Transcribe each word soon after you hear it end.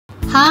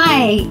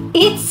Hi,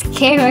 it's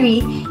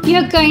Kerry.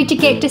 You're going to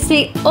get to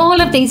see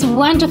all of these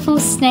wonderful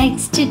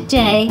snakes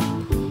today.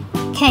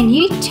 Can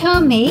you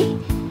tell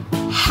me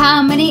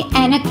how many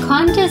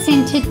anacondas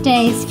in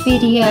today's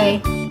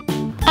video?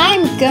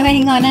 I'm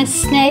going on a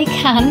snake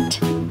hunt.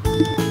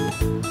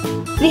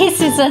 This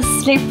is a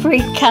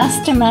slippery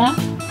customer.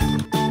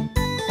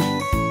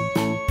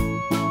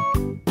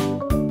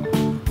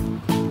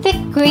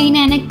 The green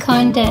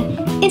anaconda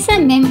is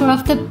a member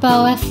of the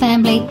boa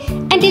family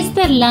and is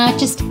the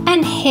largest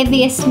and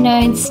heaviest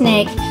known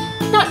snake,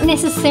 not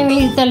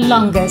necessarily the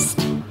longest.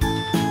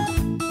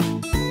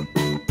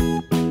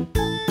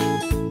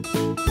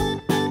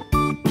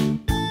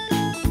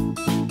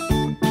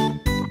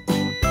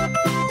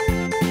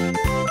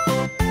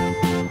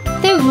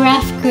 The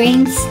rough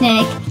green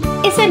snake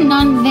is a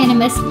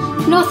non-venomous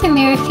North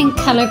American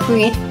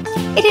colorbreed.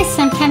 It is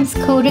sometimes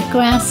called a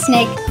grass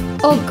snake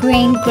or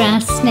green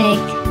grass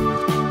snake.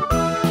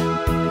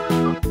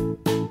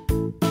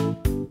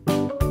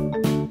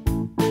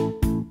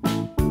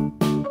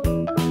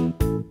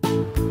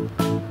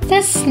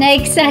 The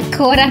snakes are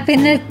caught up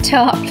in the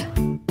top.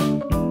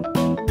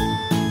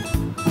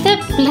 The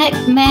black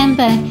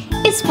mamba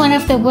is one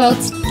of the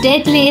world's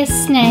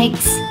deadliest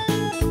snakes.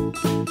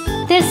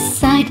 The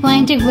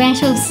sidewinder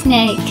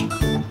rattlesnake.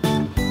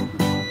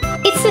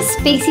 It's a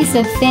species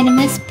of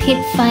venomous pit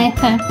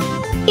viper.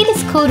 It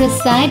is called a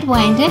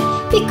sidewinder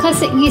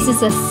because it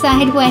uses a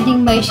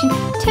sidewinding motion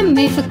to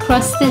move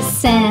across the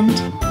sand.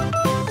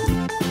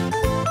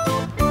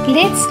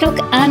 Let's look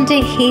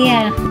under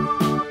here.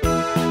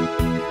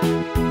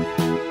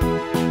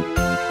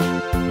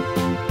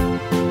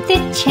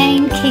 The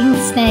chain king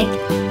snake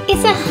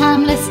is a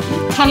harmless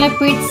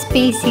colorbreed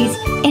species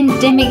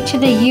endemic to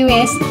the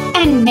US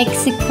and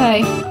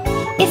Mexico.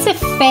 It's a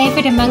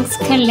favourite amongst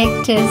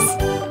collectors.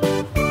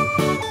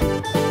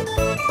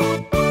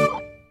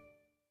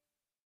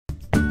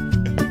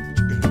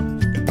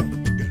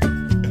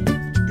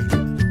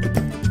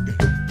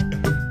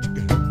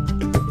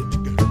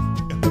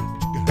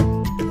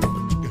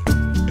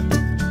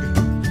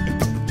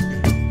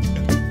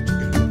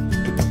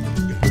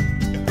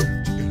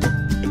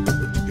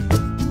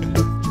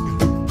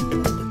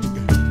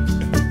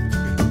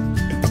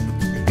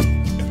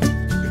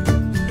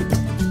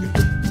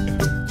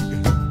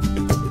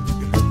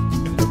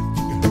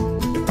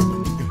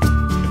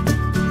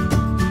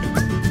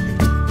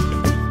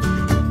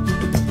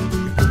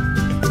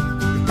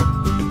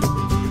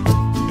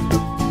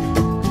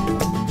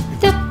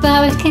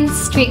 Boa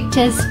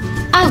constrictors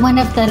are one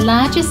of the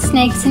largest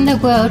snakes in the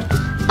world,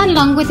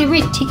 along with the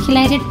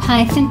reticulated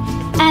python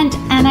and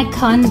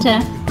anaconda.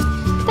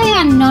 They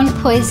are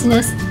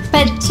non-poisonous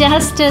but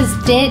just as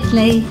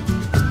deadly.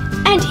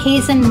 And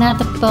here's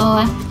another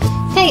boa.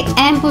 They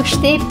ambush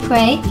their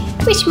prey,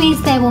 which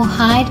means they will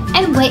hide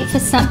and wait for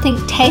something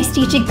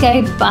tasty to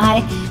go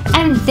by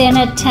and then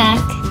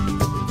attack.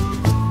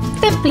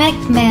 The black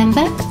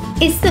mamba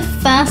is the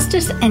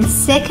fastest and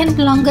second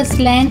longest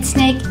land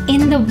snake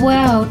in the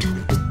world.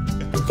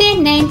 Their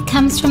name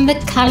comes from the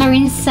colour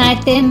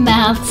inside their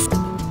mouths.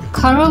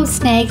 Coral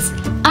snakes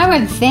are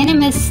a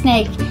venomous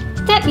snake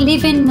that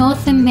live in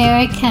North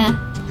America.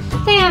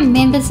 They are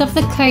members of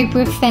the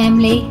Cobra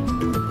family.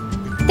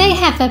 They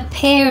have a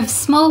pair of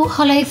small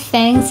hollow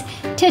fangs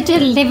to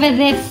deliver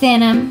their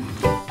venom.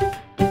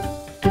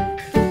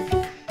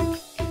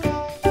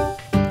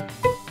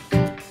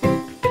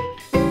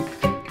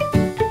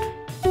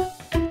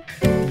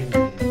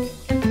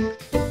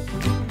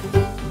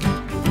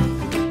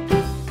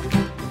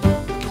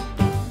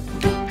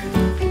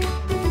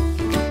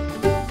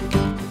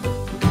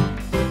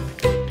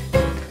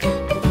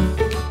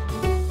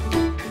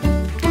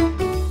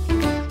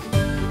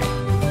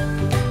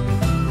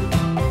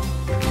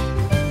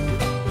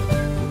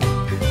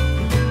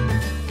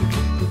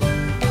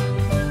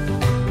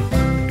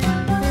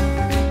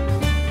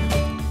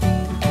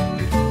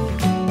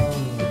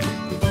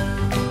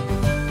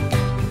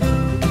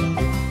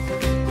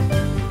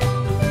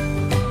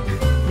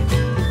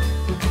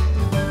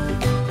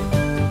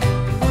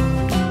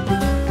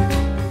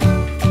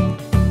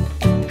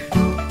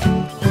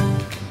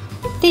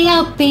 The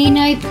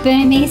albino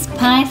Burmese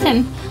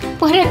python.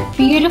 What a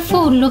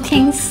beautiful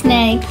looking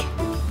snake.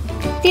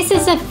 This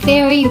is a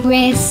very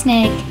rare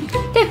snake.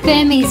 The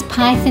Burmese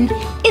python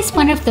is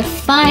one of the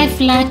 5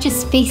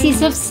 largest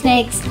species of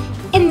snakes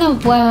in the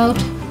world.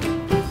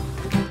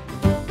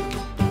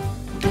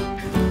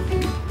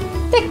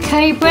 The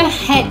Cobra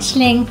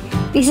hatchling.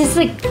 This is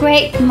a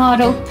great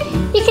model.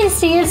 You can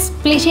see a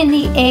split in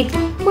the egg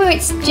where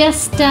it's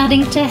just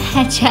starting to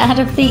hatch out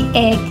of the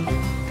egg.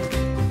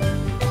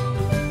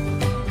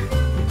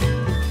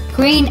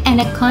 Green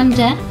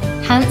anaconda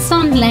hunts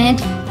on land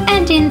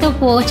and in the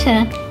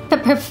water,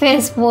 but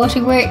prefers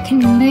water where it can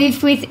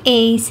move with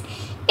ease.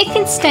 It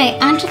can stay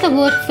under the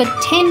water for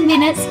 10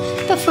 minutes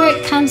before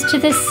it comes to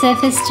the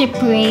surface to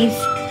breathe.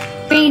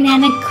 Green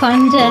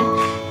anaconda.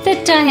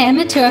 The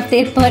diameter of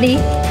their body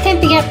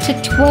can be up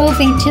to 12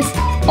 inches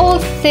or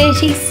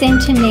 30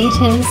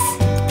 centimetres.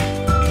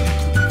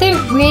 The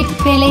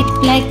red-bellied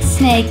black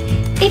snake.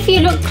 If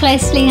you look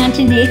closely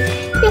underneath,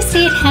 you'll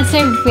see it has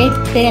a red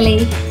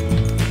belly.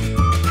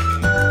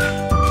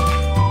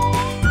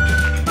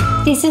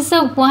 This is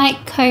a white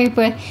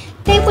cobra.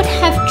 They would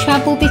have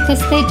trouble because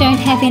they don't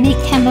have any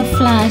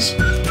camouflage.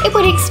 It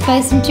would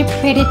expose them to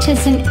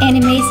predators and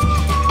enemies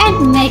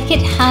and make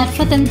it hard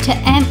for them to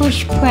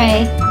ambush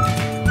prey.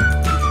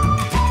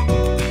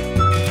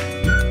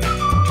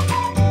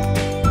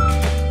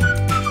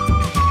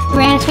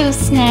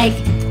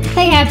 Rattlesnake.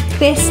 They are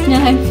best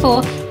known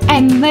for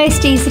and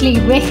most easily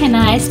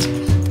recognized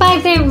by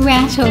their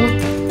rattle.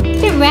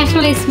 The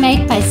rattle is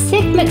made by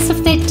segments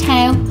of their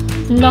tail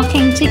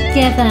locking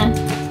together.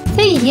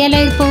 The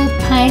yellow ball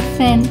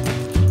python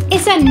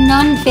is a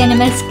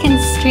non-venomous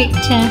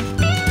constrictor.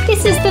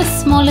 This is the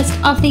smallest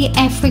of the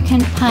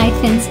African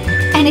pythons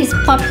and is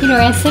popular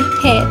as a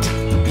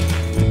pet.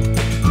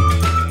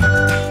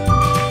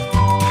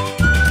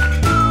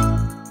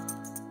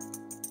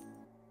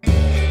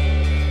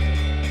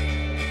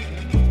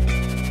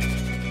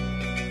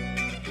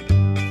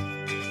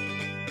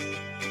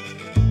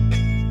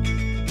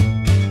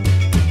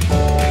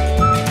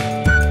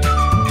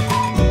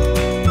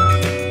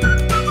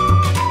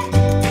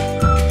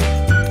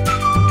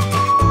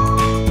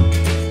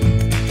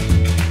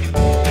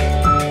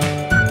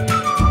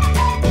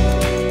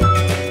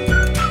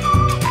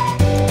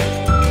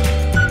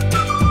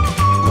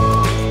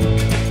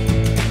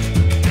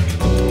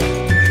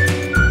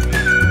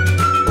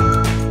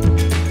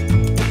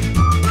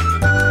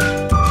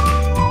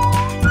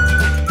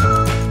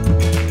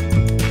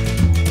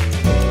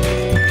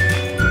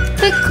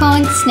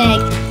 Corn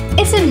snake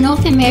is a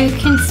North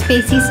American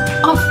species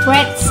of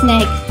rat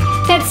snake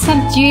that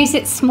subdues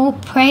its small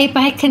prey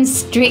by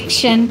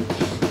constriction.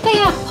 They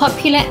are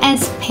popular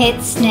as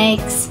pet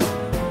snakes.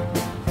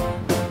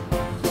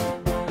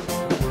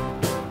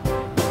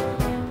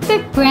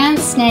 The brown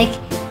snake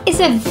is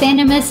a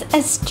venomous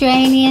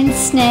Australian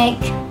snake.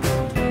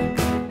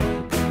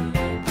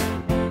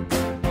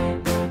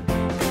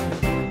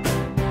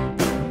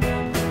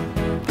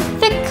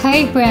 The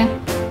cobra,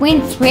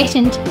 when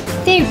threatened,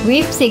 their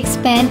ribs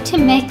expand to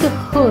make a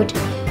hood.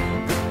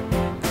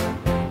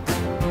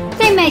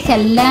 They make a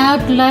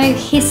loud, low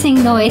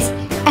hissing noise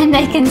and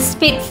they can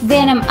spit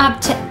venom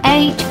up to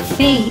 8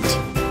 feet.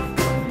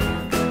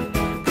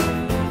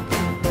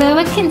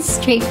 Boa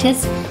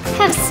constrictors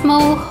have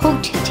small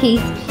hooked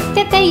teeth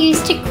that they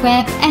use to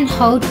grab and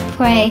hold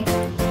prey.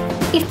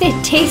 If their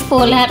teeth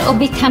fall out or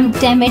become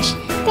damaged,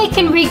 they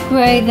can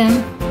regrow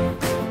them.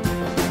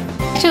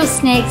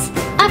 Rattlesnakes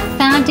are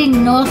found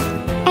in North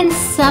and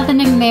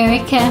Southern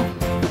America.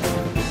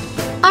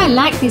 I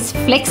like this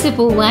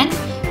flexible one.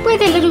 Where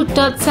the little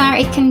dots are,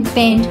 it can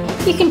bend.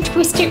 You can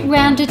twist it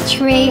round a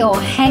tree or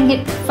hang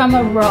it from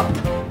a rock.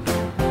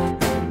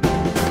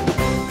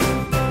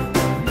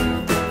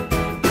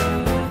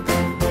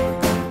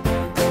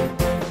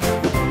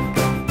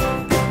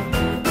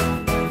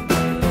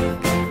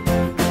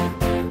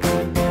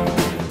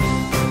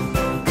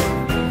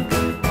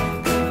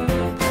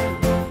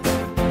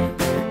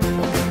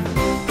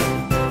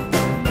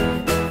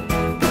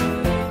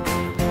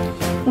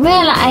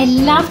 Well, I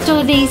loved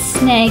all these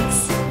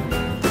snakes.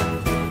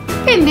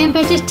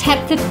 Remember to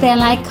tap the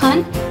bell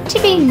icon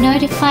to be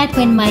notified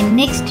when my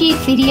next new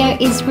video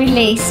is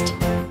released.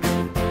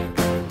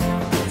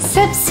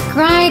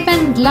 Subscribe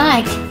and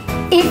like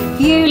if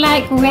you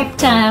like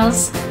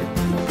reptiles.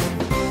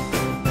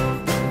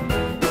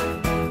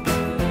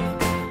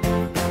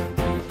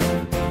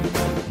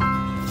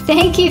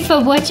 Thank you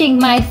for watching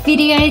my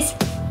videos.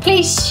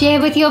 Please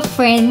share with your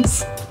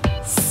friends.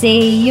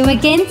 See you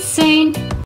again soon.